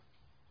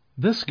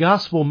This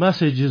gospel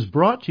message is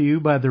brought to you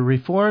by the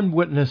Reformed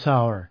Witness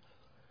Hour,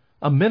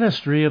 a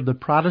ministry of the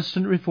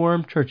Protestant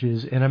Reformed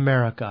churches in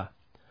America,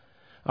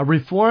 a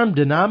Reformed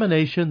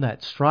denomination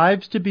that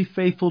strives to be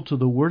faithful to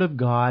the Word of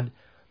God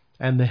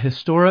and the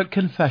historic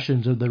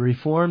confessions of the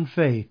Reformed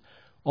faith,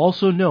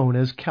 also known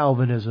as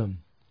Calvinism.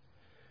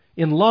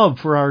 In love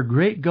for our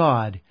great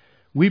God,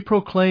 we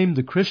proclaim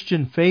the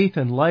Christian faith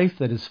and life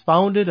that is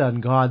founded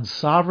on God's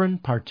sovereign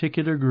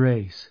particular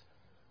grace.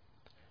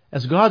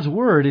 As God's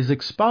Word is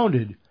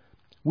expounded,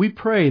 we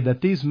pray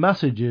that these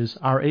messages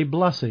are a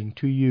blessing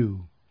to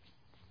you.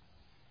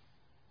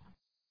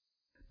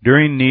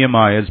 During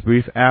Nehemiah's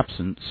brief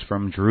absence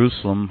from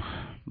Jerusalem,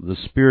 the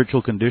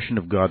spiritual condition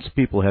of God's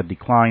people had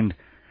declined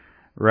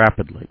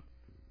rapidly.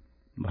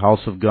 The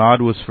house of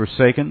God was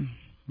forsaken,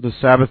 the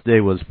Sabbath day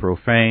was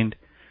profaned,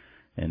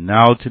 and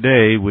now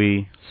today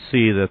we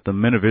see that the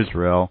men of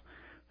Israel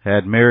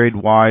had married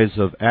wives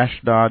of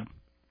Ashdod,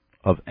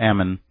 of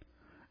Ammon,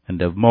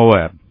 and of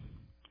Moab.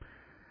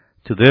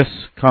 To this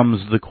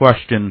comes the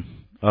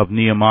question of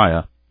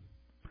Nehemiah.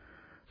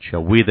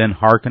 Shall we then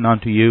hearken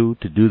unto you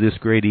to do this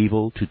great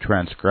evil, to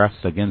transgress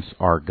against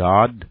our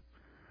God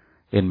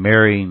in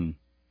marrying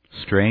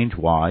strange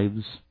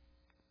wives?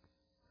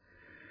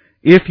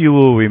 If you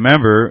will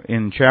remember,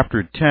 in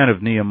chapter 10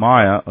 of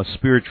Nehemiah, a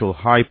spiritual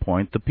high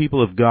point, the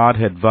people of God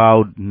had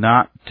vowed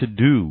not to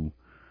do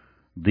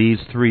these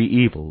three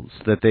evils,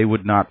 that they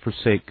would not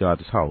forsake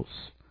God's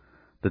house,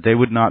 that they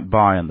would not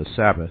buy on the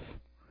Sabbath,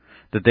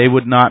 that they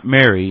would not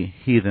marry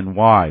heathen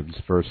wives,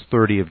 verse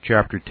 30 of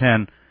chapter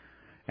 10,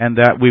 and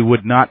that we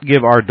would not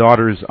give our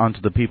daughters unto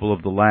the people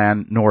of the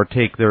land, nor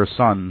take their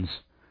sons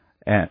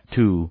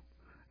to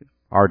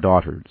our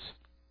daughters.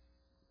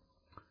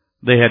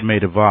 They had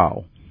made a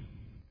vow.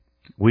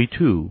 We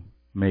too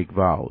make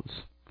vows.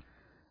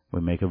 We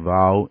make a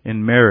vow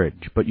in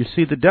marriage. But you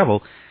see, the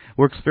devil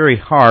works very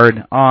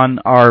hard on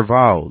our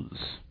vows.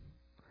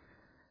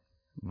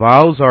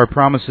 Vows are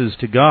promises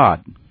to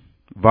God.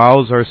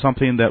 Vows are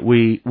something that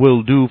we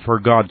will do for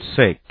God's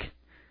sake.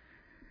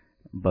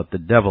 But the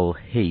devil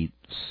hates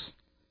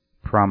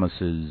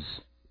promises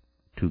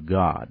to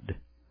God.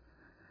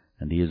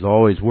 And he is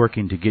always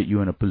working to get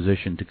you in a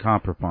position to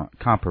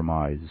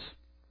compromise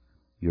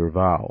your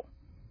vow.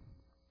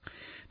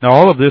 Now,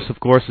 all of this,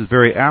 of course, is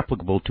very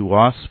applicable to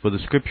us, for the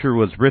Scripture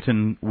was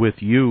written with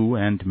you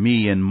and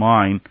me in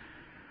mind.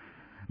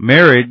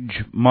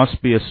 Marriage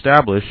must be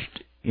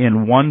established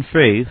in one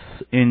faith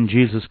in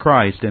Jesus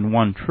Christ and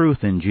one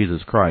truth in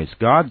Jesus Christ.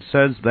 God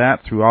says that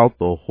throughout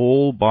the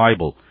whole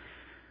Bible.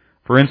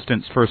 For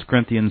instance, 1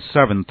 Corinthians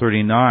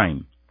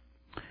 7:39,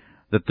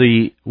 that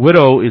the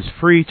widow is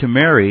free to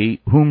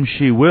marry whom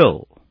she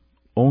will,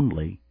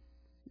 only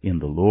in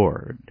the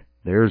Lord.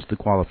 There's the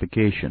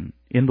qualification,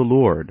 in the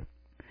Lord.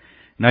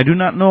 And I do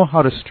not know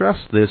how to stress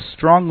this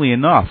strongly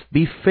enough.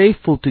 Be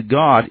faithful to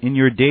God in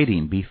your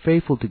dating. Be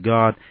faithful to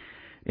God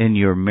in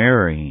your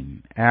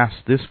marrying. Ask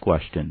this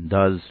question: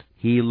 does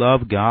he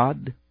love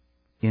God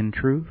in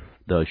truth?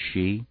 Does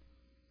she?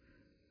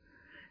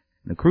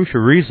 The crucial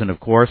reason, of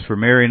course, for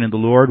marrying in the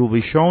Lord will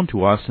be shown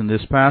to us in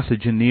this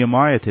passage in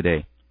Nehemiah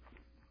today.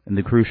 And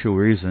the crucial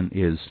reason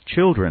is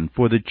children.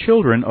 For the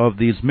children of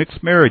these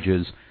mixed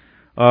marriages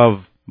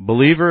of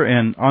believer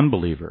and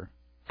unbeliever,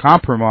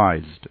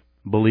 compromised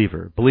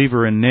believer,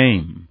 believer in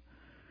name,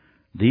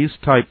 these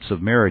types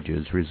of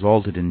marriages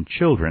resulted in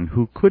children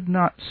who could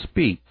not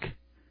speak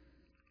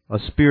a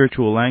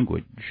spiritual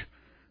language.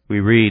 We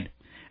read,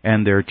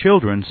 and their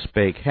children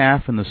spake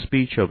half in the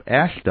speech of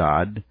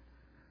Ashdod,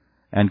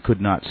 and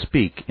could not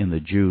speak in the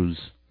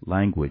Jews'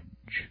 language.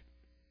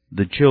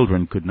 The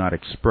children could not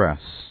express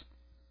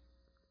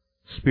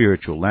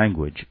spiritual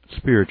language,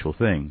 spiritual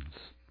things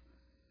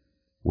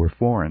were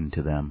foreign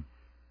to them.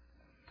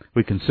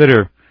 We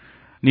consider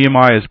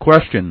Nehemiah's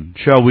question,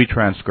 shall we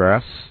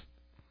transgress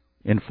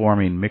in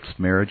forming mixed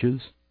marriages?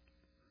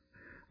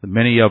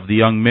 Many of the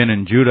young men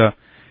in Judah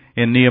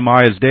in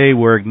Nehemiah's day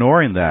were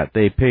ignoring that.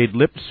 They paid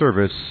lip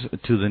service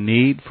to the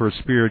need for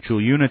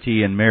spiritual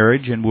unity in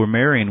marriage and were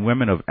marrying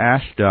women of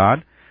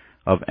Ashdod,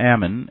 of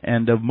Ammon,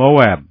 and of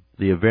Moab.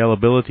 The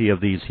availability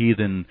of these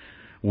heathen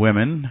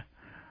women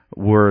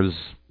was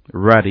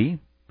ready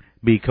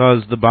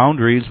because the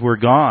boundaries were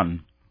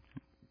gone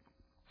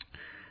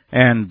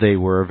and they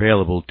were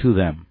available to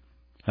them.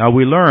 Now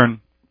we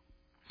learn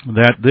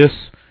that this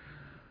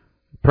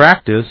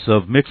practice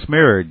of mixed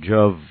marriage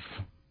of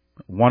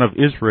one of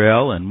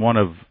Israel and one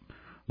of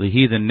the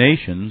heathen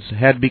nations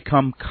had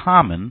become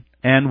common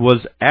and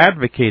was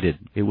advocated.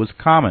 It was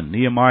common.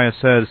 Nehemiah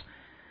says,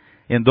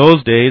 in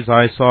those days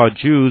I saw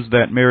Jews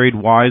that married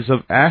wives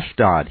of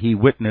Ashdod. He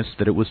witnessed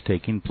that it was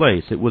taking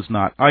place. It was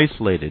not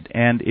isolated,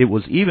 and it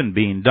was even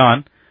being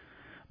done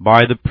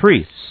by the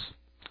priests.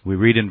 We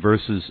read in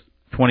verses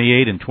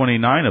 28 and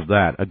 29 of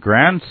that. A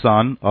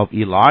grandson of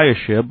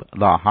Eliashib,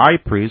 the high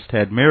priest,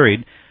 had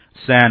married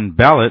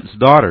Sanballat's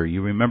daughter.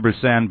 You remember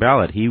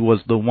Sanballat. He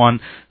was the one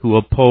who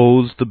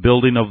opposed the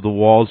building of the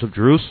walls of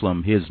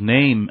Jerusalem. His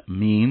name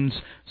means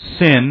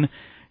sin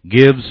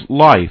gives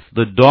life.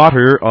 The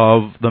daughter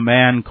of the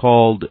man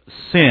called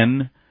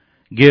Sin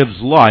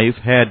gives life,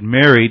 had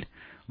married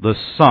the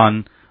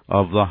son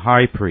of the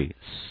high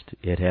priest.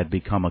 It had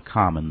become a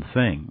common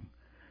thing.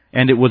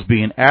 And it was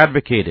being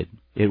advocated.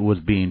 It was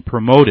being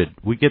promoted.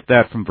 We get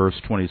that from verse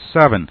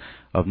 27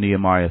 of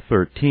Nehemiah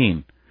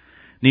 13.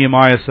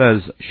 Nehemiah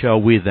says,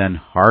 "Shall we then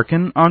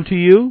hearken unto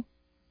you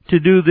to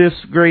do this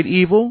great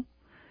evil?"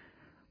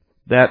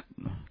 That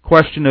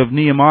question of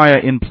Nehemiah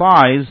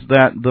implies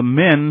that the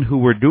men who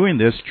were doing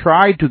this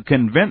tried to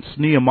convince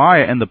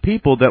Nehemiah and the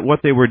people that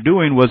what they were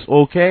doing was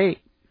okay.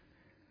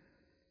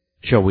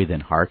 Shall we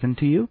then hearken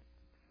to you?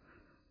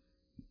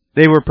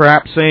 They were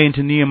perhaps saying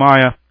to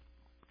Nehemiah,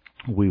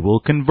 "We will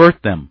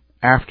convert them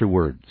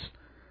afterwards.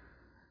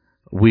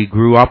 We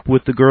grew up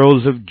with the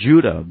girls of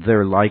Judah.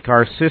 They're like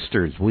our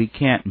sisters. We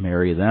can't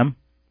marry them."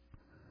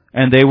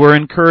 And they were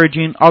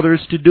encouraging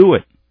others to do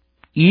it.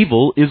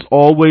 Evil is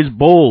always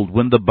bold.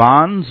 When the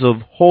bonds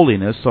of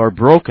holiness are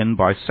broken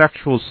by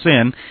sexual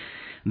sin,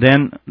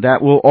 then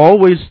that will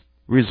always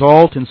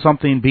result in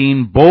something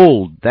being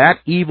bold. That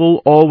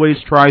evil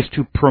always tries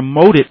to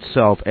promote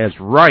itself as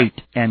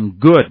right and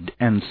good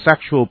and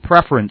sexual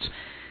preference.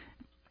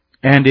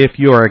 And if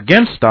you're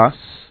against us,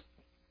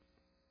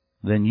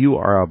 then you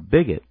are a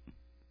bigot.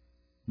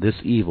 This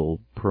evil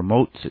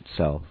promotes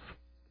itself.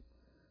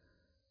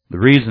 The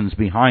reasons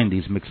behind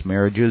these mixed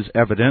marriages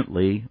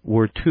evidently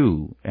were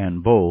two,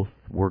 and both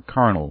were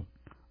carnal.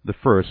 The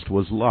first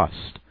was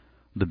lust,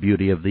 the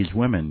beauty of these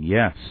women,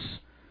 yes,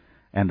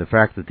 and the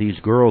fact that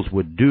these girls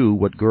would do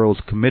what girls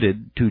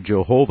committed to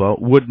Jehovah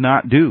would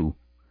not do.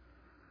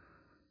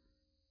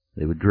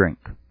 They would drink.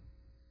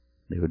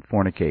 They would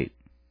fornicate.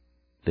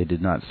 They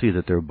did not see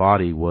that their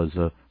body was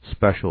a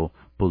special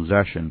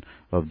possession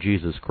of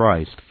Jesus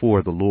Christ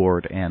for the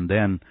Lord, and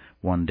then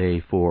one day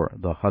for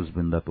the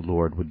husband that the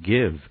Lord would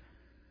give.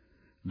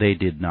 They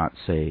did not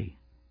say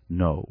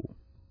no.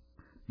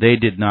 They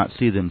did not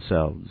see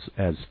themselves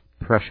as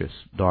precious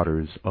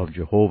daughters of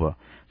Jehovah.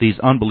 These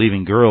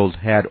unbelieving girls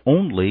had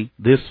only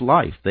this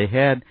life. They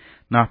had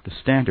not the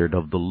standard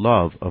of the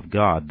love of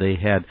God. They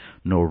had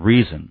no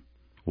reason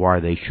why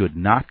they should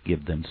not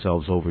give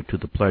themselves over to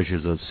the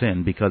pleasures of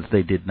sin, because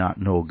they did not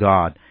know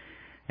God,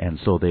 and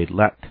so they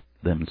let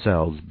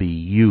themselves be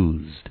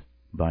used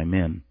by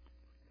men.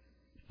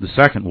 The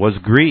second was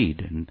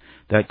greed, and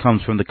that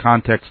comes from the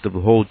context of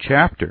the whole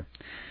chapter.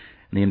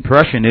 And the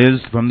impression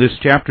is from this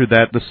chapter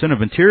that the sin of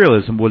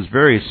materialism was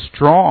very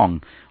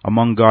strong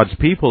among God's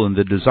people, and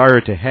the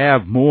desire to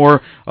have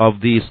more of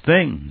these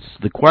things.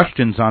 The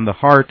questions on the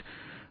heart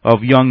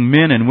of young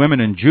men and women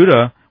in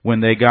Judah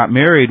when they got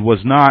married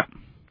was not,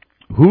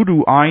 "Who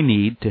do I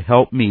need to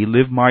help me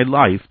live my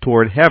life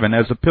toward heaven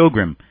as a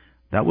pilgrim?"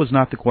 That was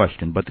not the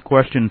question, but the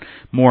question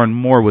more and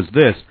more was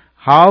this: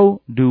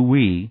 how do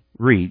we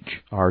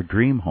reach our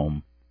dream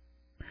home?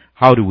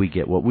 How do we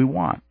get what we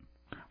want?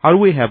 How do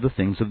we have the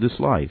things of this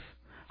life?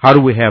 How do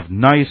we have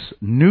nice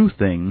new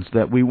things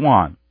that we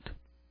want?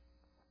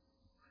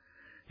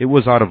 It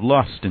was out of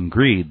lust and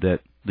greed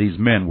that these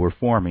men were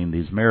forming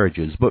these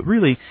marriages, but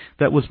really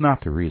that was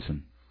not the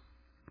reason.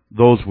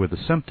 Those were the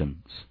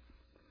symptoms.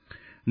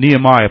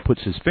 Nehemiah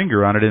puts his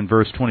finger on it in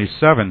verse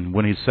 27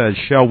 when he says,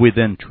 "Shall we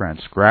then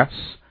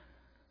transgress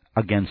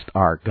against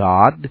our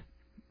God?"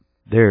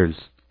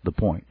 There's the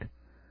point.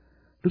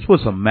 This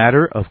was a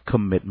matter of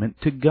commitment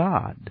to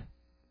God.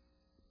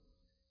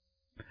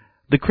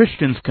 The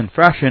Christian's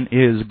confession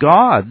is,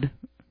 God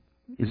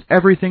is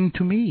everything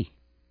to me.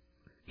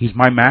 He's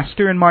my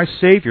master and my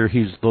Savior.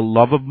 He's the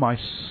love of my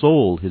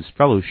soul. His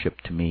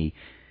fellowship to me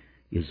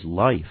is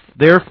life.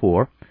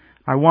 Therefore,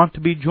 I want to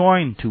be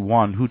joined to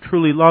one who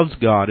truly loves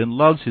God and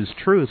loves His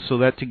truth, so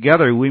that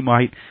together we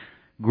might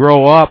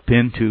grow up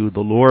into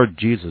the Lord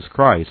Jesus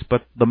Christ.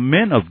 But the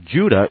men of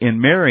Judah,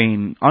 in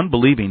marrying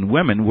unbelieving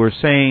women, were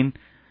saying,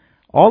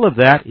 all of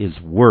that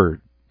is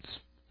words.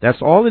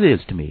 That's all it is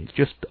to me. It's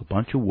just a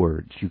bunch of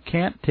words. You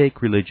can't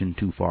take religion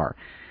too far.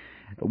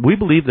 We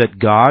believe that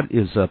God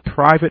is a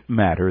private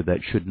matter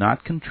that should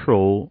not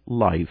control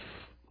life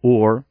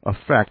or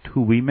affect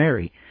who we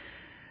marry.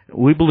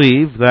 We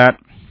believe that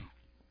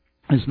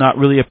it's not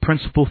really a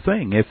principal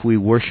thing. If we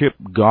worship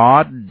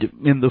God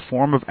in the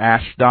form of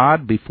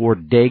Ashdod before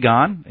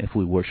Dagon, if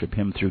we worship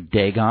Him through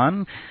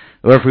Dagon,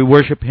 or if we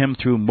worship Him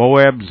through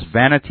Moab's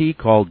vanity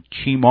called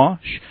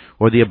Chemosh,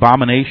 or the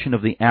abomination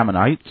of the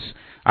Ammonites,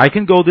 I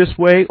can go this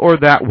way or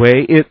that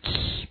way.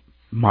 It's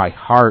my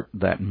heart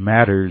that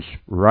matters,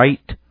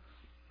 right?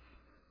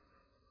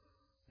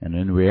 And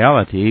in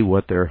reality,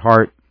 what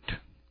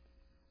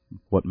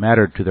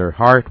mattered to their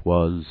heart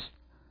was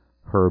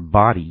her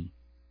body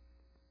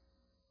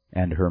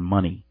and her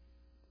money.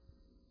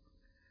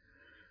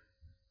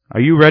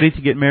 Are you ready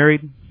to get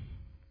married?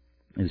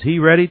 Is he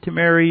ready to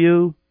marry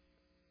you?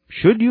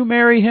 Should you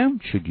marry him?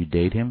 Should you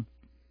date him?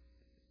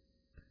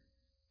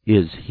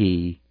 Is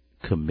he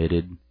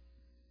committed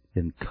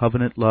in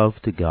covenant love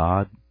to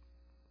God?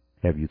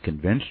 Have you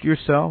convinced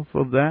yourself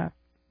of that?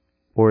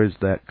 Or is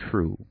that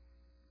true?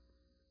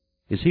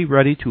 Is he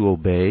ready to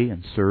obey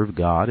and serve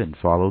God and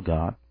follow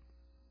God?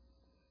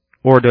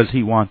 Or does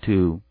he want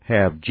to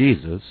have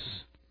Jesus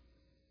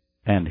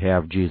and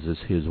have Jesus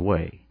his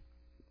way?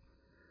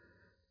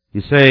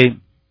 You say,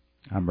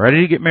 I'm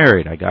ready to get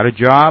married. I got a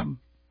job.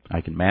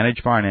 I can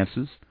manage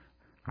finances.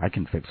 I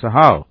can fix a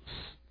house.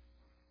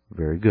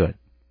 Very good.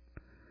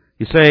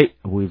 You say,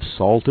 we've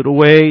salted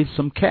away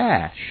some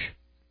cash.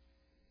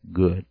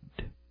 Good.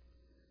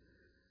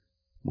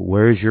 But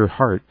where is your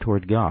heart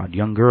toward God?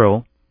 Young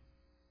girl,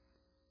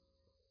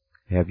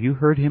 have you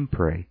heard him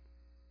pray?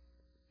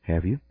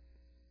 Have you?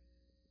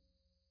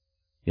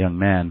 Young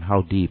man,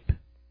 how deep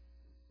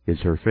is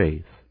her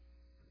faith?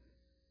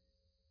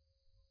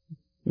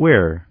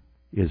 Where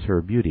is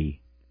her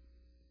beauty?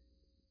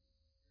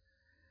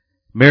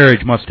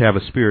 Marriage must have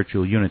a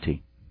spiritual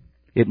unity.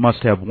 It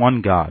must have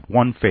one God,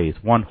 one faith,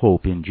 one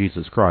hope in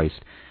Jesus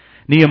Christ.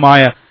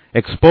 Nehemiah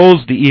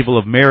exposed the evil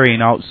of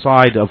marrying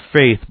outside of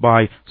faith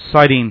by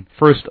citing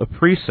first a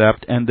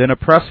precept and then a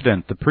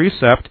precedent. The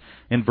precept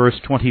in verse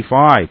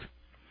 25.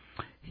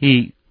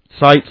 He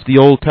cites the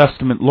Old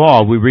Testament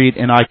law. We read,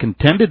 And I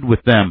contended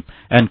with them,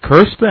 and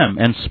cursed them,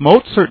 and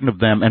smote certain of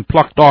them, and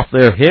plucked off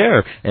their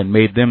hair, and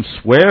made them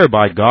swear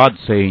by God,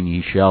 saying,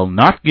 Ye shall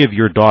not give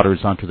your daughters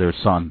unto their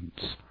sons.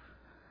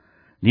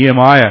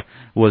 Nehemiah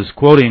was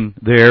quoting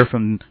there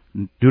from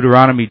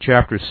Deuteronomy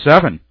chapter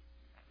 7.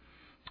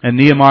 And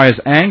Nehemiah's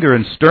anger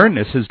and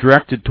sternness is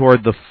directed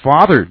toward the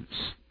fathers.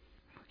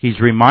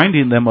 He's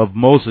reminding them of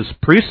Moses'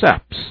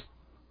 precepts.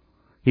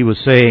 He was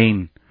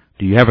saying,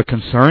 do you have a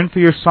concern for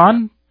your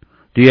son?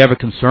 Do you have a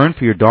concern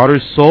for your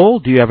daughter's soul?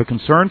 Do you have a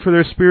concern for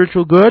their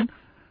spiritual good?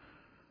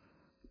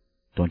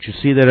 Don't you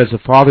see that as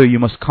a father you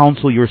must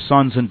counsel your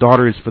sons and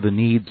daughters for the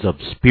needs of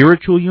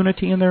spiritual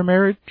unity in their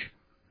marriage?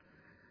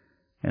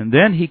 And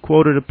then he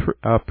quoted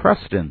a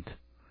precedent.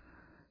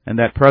 And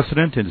that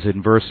precedent is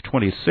in verse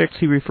 26.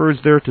 He refers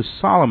there to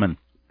Solomon.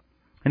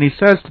 And he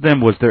says to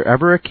them, Was there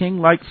ever a king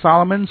like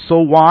Solomon, so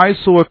wise,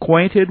 so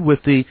acquainted with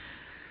the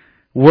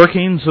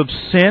workings of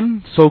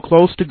sin, so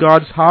close to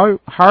God's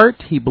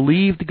heart? He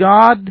believed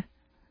God.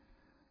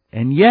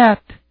 And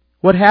yet,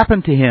 what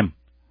happened to him?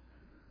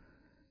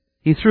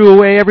 He threw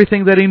away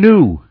everything that he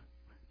knew.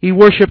 He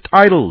worshipped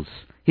idols.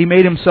 He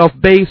made himself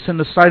base in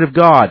the sight of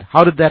God.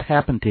 How did that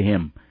happen to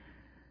him?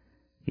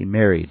 He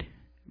married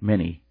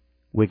many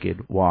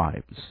wicked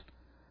wives.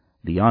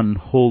 The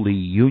unholy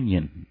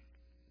union,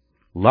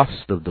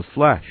 lust of the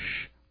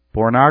flesh,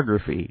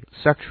 pornography,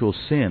 sexual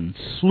sin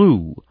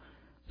slew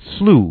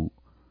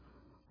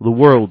the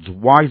world's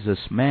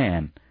wisest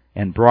man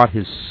and brought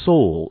his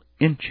soul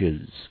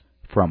inches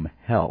from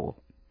hell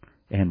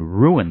and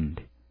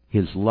ruined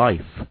his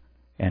life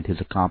and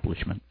his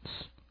accomplishments.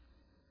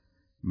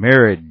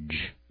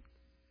 Marriage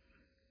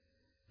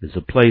is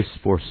a place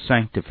for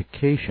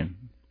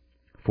sanctification,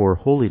 for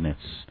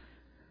holiness,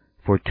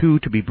 for two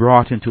to be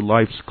brought into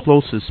life's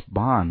closest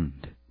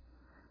bond.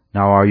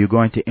 Now, are you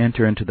going to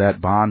enter into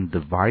that bond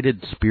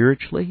divided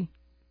spiritually,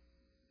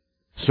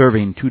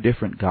 serving two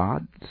different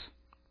gods?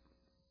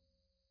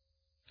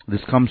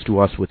 This comes to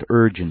us with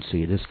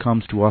urgency. This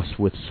comes to us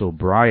with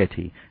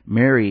sobriety.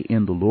 Marry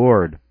in the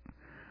Lord.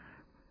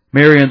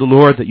 Marry in the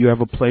Lord that you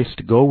have a place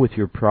to go with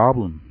your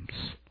problems.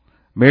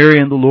 Marry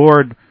in the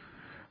Lord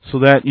so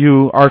that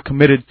you are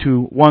committed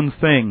to one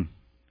thing,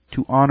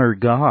 to honor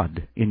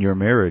God in your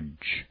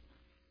marriage.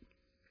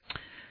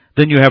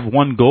 Then you have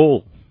one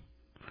goal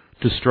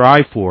to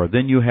strive for.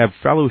 Then you have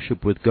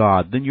fellowship with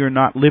God. Then you're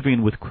not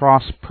living with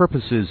cross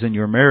purposes in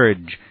your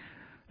marriage.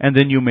 And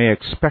then you may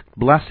expect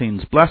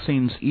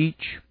blessings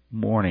each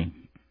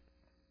morning.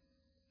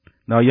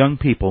 Now, young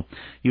people,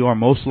 you are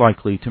most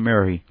likely to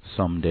marry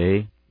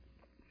someday.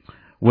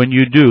 When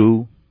you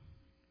do,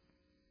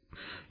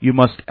 you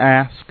must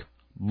ask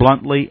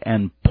bluntly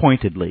and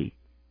pointedly,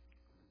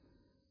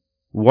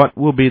 what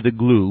will be the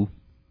glue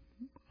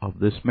of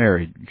this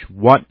marriage?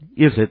 What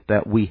is it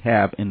that we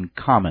have in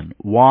common?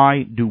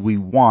 Why do we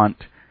want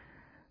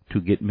to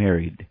get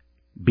married?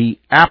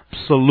 Be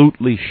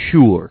absolutely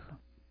sure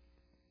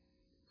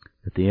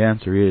that the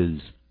answer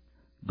is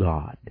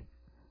God.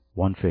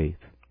 One faith,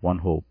 one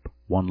hope,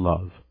 one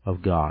love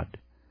of God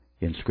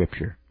in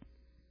Scripture.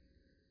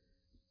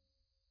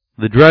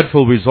 The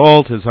dreadful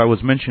result, as I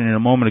was mentioning a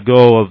moment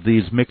ago, of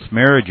these mixed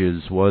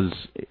marriages was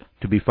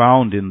to be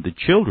found in the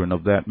children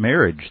of that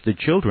marriage. The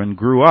children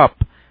grew up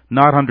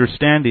not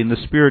understanding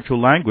the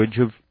spiritual language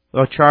of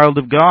a child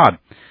of God.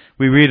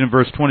 We read in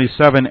verse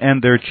 27,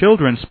 And their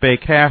children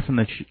spake half in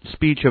the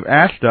speech of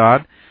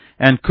Ashdod,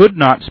 and could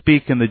not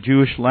speak in the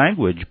Jewish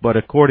language, but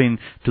according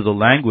to the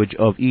language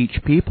of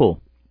each people.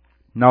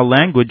 Now,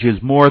 language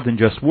is more than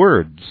just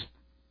words.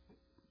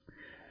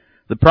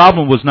 The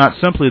problem was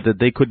not simply that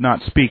they could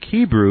not speak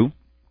Hebrew,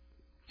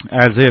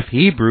 as if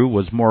Hebrew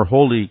was more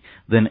holy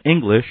than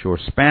English or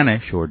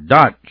Spanish or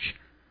Dutch.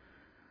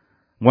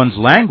 One's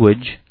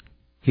language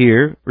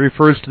here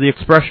refers to the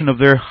expression of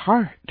their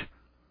heart,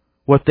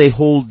 what they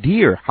hold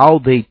dear, how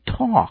they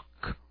talk.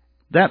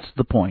 That's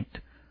the point.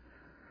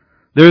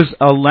 There's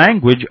a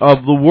language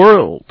of the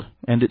world,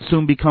 and it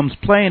soon becomes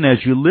plain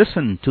as you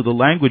listen to the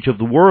language of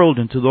the world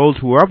and to those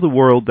who are of the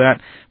world that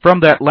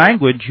from that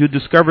language you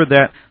discover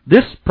that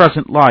this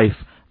present life,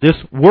 this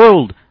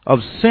world of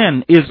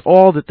sin, is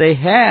all that they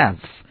have.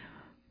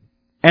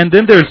 And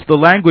then there's the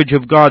language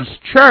of God's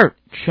church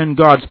and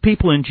God's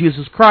people in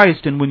Jesus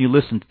Christ, and when you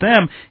listen to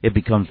them, it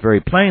becomes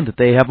very plain that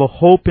they have a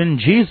hope in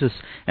Jesus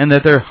and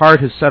that their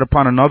heart is set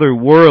upon another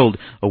world,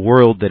 a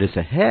world that is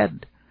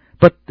ahead.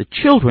 But the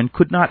children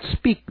could not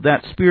speak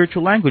that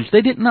spiritual language.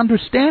 They didn't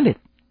understand it.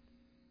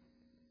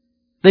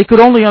 They could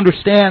only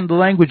understand the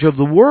language of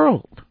the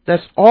world.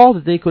 That's all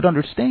that they could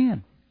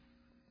understand.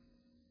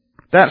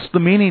 That's the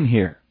meaning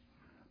here.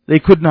 They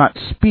could not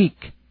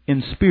speak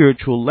in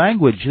spiritual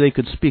language. They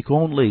could speak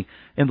only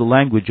in the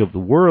language of the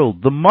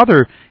world. The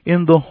mother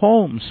in the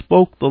home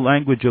spoke the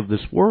language of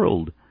this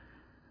world.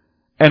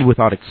 And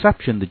without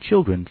exception, the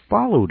children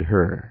followed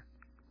her.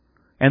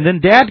 And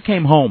then Dad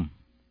came home,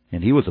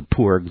 and he was a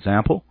poor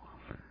example.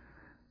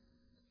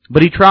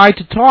 But he tried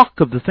to talk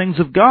of the things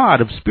of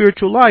God, of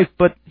spiritual life,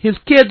 but his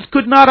kids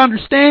could not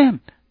understand.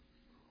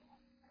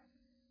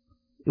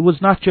 It was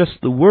not just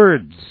the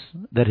words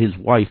that his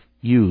wife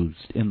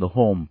used in the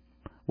home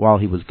while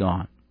he was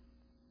gone,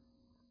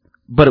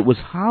 but it was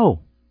how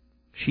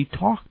she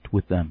talked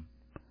with them.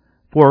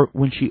 For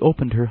when she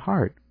opened her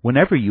heart, when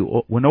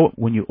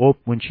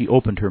she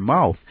opened her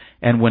mouth,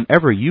 and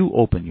whenever you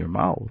open your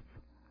mouth,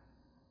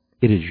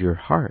 it is your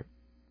heart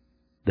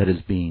that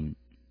is being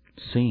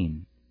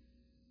seen.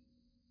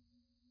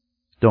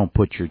 Don't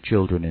put your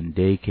children in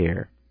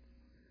daycare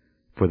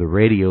for the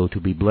radio to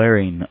be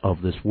blaring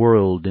of this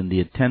world, and the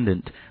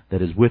attendant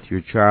that is with your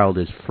child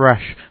is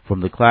fresh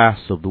from the class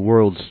of the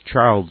world's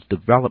child's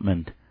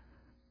development.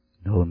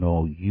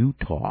 No, you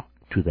talk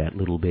to that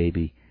little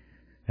baby.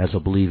 As a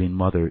believing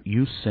mother,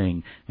 you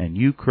sing and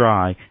you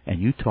cry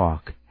and you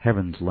talk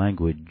heaven's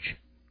language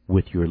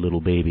with your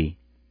little baby.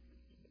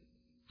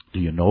 Do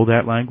you know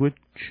that language?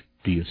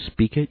 Do you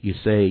speak it? You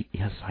say,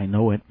 yes, I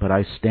know it, but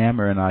I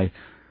stammer and I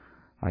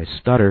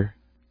stutter.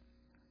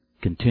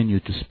 Continue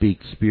to speak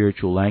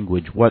spiritual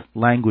language. What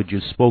language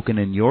is spoken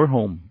in your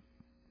home?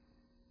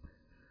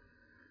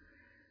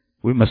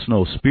 We must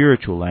know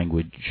spiritual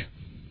language.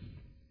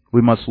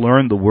 We must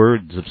learn the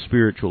words of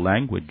spiritual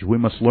language. We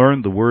must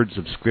learn the words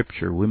of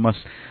Scripture. We must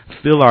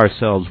fill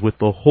ourselves with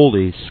the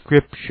Holy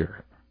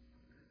Scripture.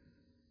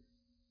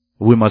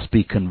 We must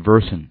be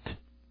conversant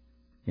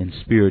in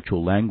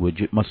spiritual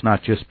language. It must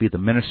not just be the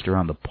minister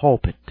on the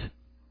pulpit.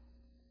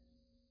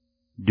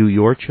 Do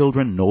your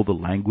children know the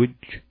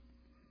language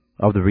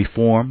of the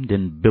Reformed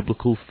and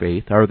biblical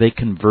faith? Are they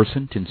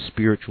conversant in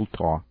spiritual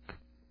talk?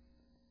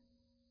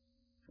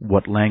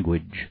 What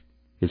language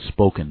is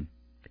spoken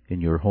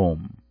in your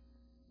home?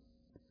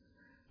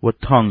 What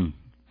tongue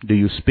do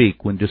you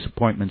speak when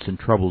disappointments and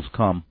troubles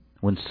come,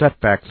 when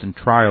setbacks and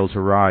trials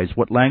arise?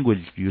 What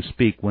language do you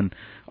speak when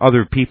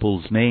other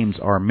people's names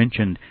are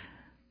mentioned?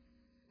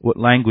 What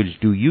language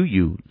do you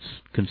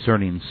use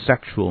concerning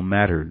sexual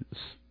matters?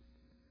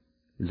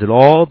 Is it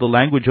all the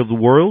language of the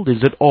world?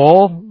 Is it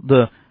all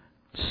the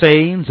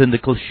sayings and the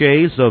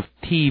cliches of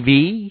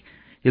TV?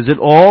 Is it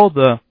all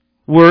the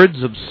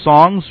words of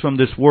songs from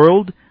this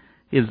world?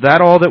 Is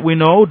that all that we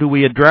know? Do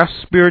we address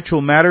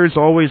spiritual matters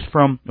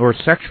or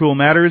sexual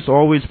matters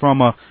always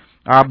from a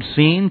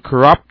obscene,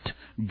 corrupt,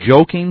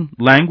 joking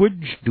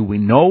language? Do we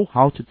know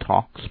how to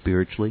talk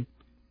spiritually?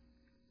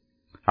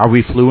 Are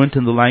we fluent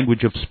in the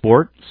language of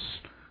sports?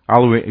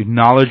 Are we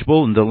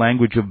knowledgeable in the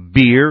language of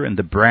beer and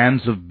the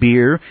brands of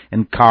beer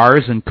and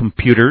cars and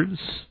computers?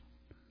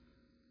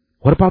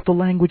 What about the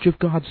language of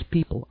God's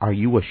people? Are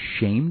you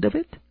ashamed of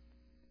it?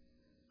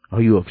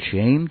 Are you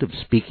ashamed of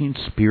speaking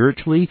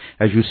spiritually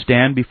as you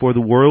stand before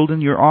the world in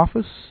your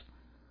office?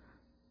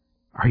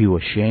 Are you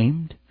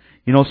ashamed?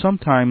 You know,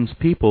 sometimes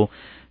people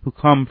who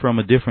come from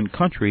a different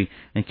country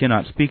and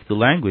cannot speak the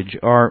language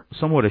are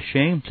somewhat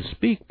ashamed to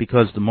speak,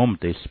 because the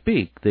moment they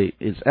speak,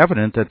 it's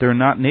evident that they're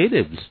not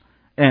natives,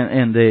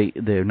 and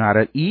they're not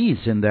at ease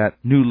in that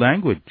new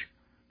language.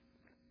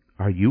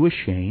 Are you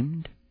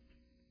ashamed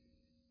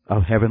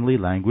of heavenly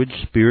language,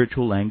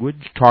 spiritual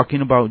language,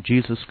 talking about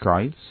Jesus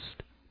Christ?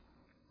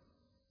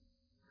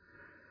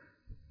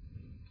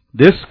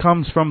 This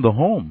comes from the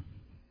home.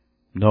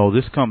 No,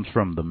 this comes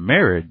from the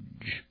marriage.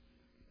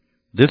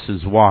 This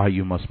is why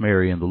you must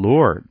marry in the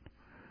Lord,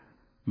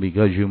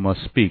 because you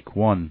must speak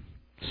one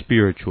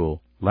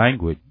spiritual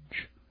language.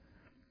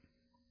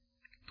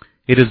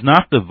 It is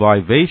not the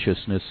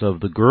vivaciousness of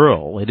the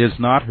girl. It is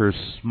not her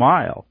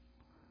smile.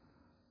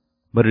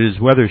 But it is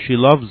whether she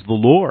loves the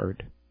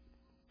Lord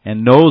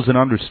and knows and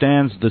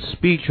understands the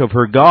speech of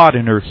her God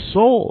in her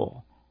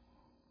soul.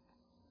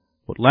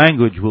 What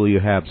language will you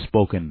have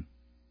spoken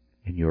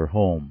in your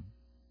home?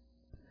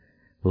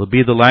 Will it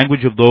be the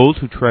language of those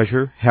who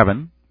treasure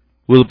heaven?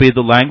 Will it be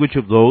the language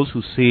of those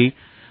who see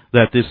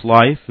that this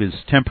life is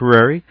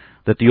temporary,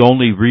 that the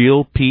only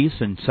real peace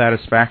and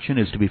satisfaction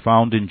is to be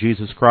found in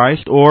Jesus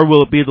Christ? Or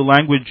will it be the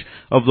language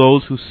of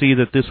those who see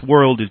that this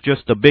world is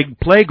just a big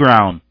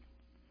playground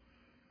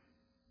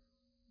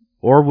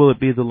Or will it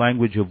be the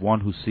language of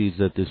one who sees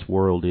that this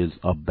world is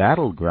a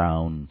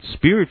battleground,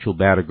 spiritual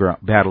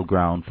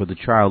battleground for the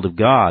child of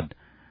God?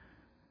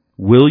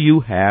 Will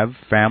you have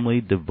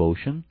family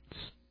devotions?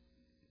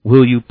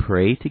 Will you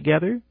pray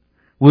together?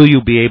 Will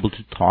you be able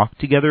to talk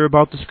together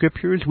about the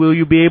Scriptures? Will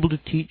you be able to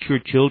teach your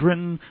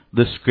children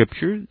the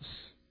Scriptures?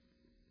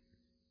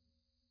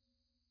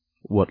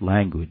 What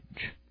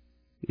language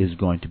is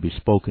going to be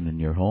spoken in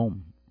your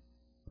home?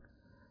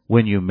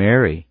 When you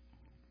marry,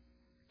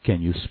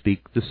 can you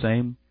speak the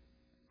same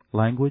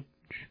language?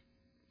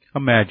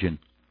 Imagine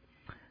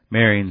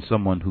marrying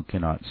someone who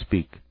cannot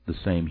speak the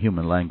same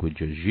human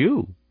language as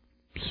you.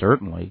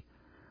 Certainly,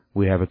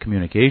 we have a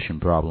communication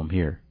problem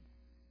here.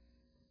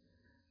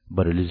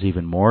 But it is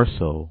even more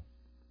so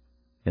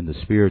in the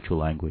spiritual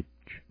language.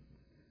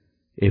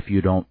 If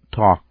you don't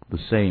talk the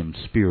same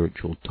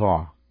spiritual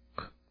talk,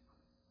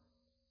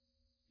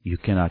 you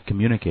cannot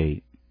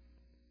communicate.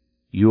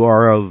 You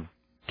are of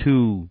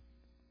two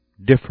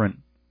different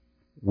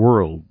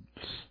worlds,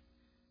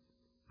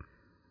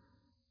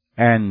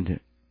 and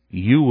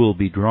you will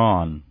be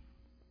drawn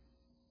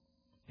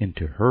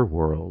into her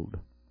world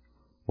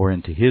or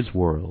into his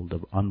world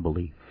of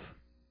unbelief.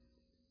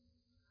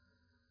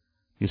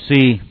 You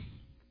see,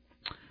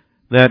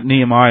 that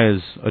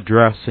Nehemiah's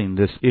addressing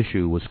this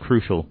issue was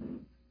crucial.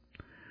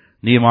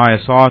 Nehemiah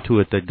saw to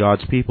it that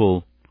God's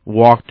people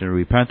walked in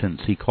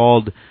repentance. He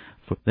called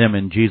for them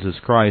in Jesus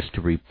Christ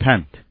to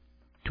repent,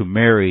 to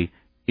marry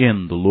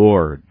in the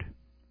Lord.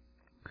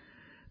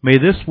 May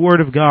this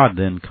word of God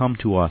then come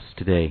to us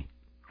today.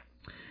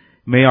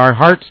 May our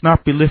hearts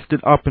not be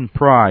lifted up in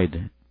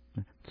pride,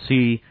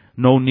 see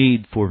no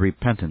need for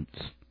repentance.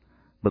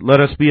 But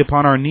let us be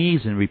upon our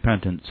knees in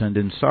repentance and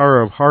in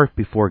sorrow of heart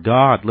before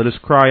God. Let us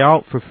cry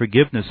out for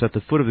forgiveness at the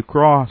foot of the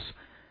cross.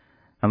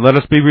 And let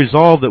us be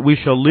resolved that we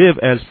shall live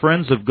as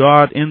friends of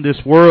God in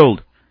this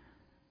world,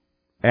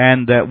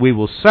 and that we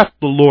will set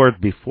the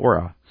Lord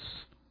before us,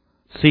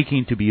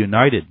 seeking to be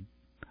united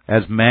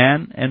as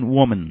man and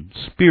woman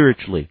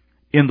spiritually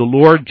in the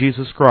Lord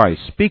Jesus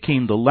Christ,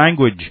 speaking the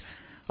language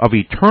of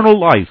eternal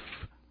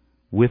life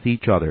with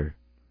each other,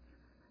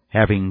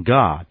 having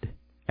God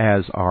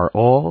as our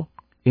all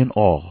in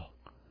all,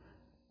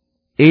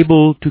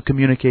 able to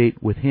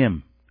communicate with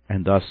Him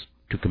and thus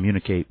to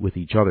communicate with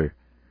each other,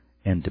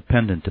 and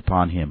dependent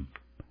upon Him.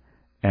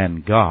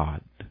 And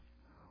God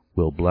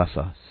will bless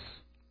us.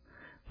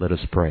 Let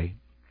us pray.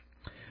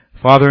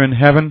 Father in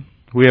heaven,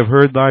 we have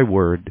heard Thy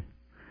word.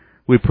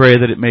 We pray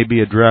that it may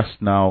be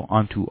addressed now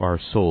unto our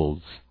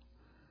souls.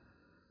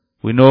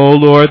 We know,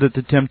 Lord, that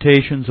the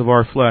temptations of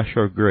our flesh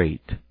are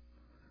great,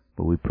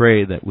 but we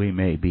pray that we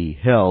may be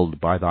held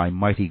by Thy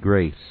mighty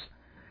grace,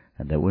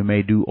 and that we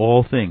may do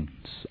all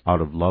things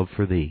out of love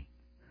for Thee.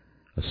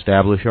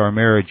 Establish our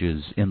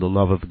marriages in the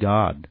love of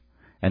God,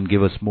 and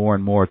give us more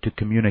and more to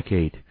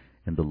communicate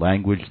in the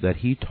language that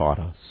He taught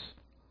us.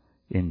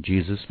 In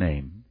Jesus'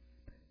 name,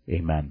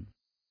 amen.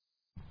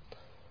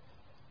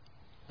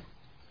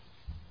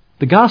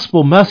 The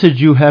gospel message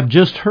you have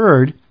just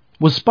heard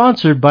was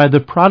sponsored by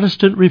the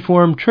Protestant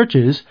Reformed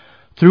Churches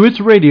through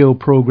its radio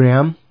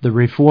program, The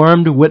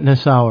Reformed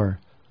Witness Hour.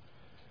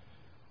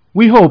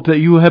 We hope that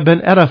you have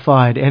been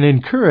edified and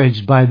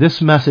encouraged by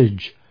this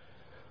message.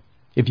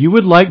 If you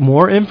would like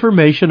more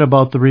information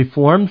about the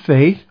Reformed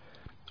faith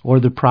or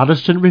the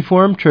Protestant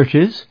Reformed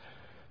Churches,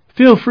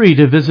 feel free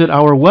to visit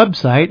our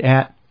website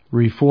at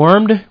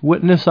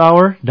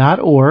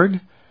reformedwitnesshour.org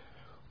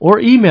or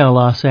email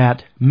us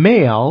at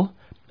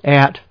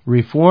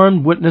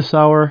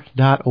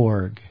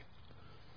mail@reformedwitnesshour.org.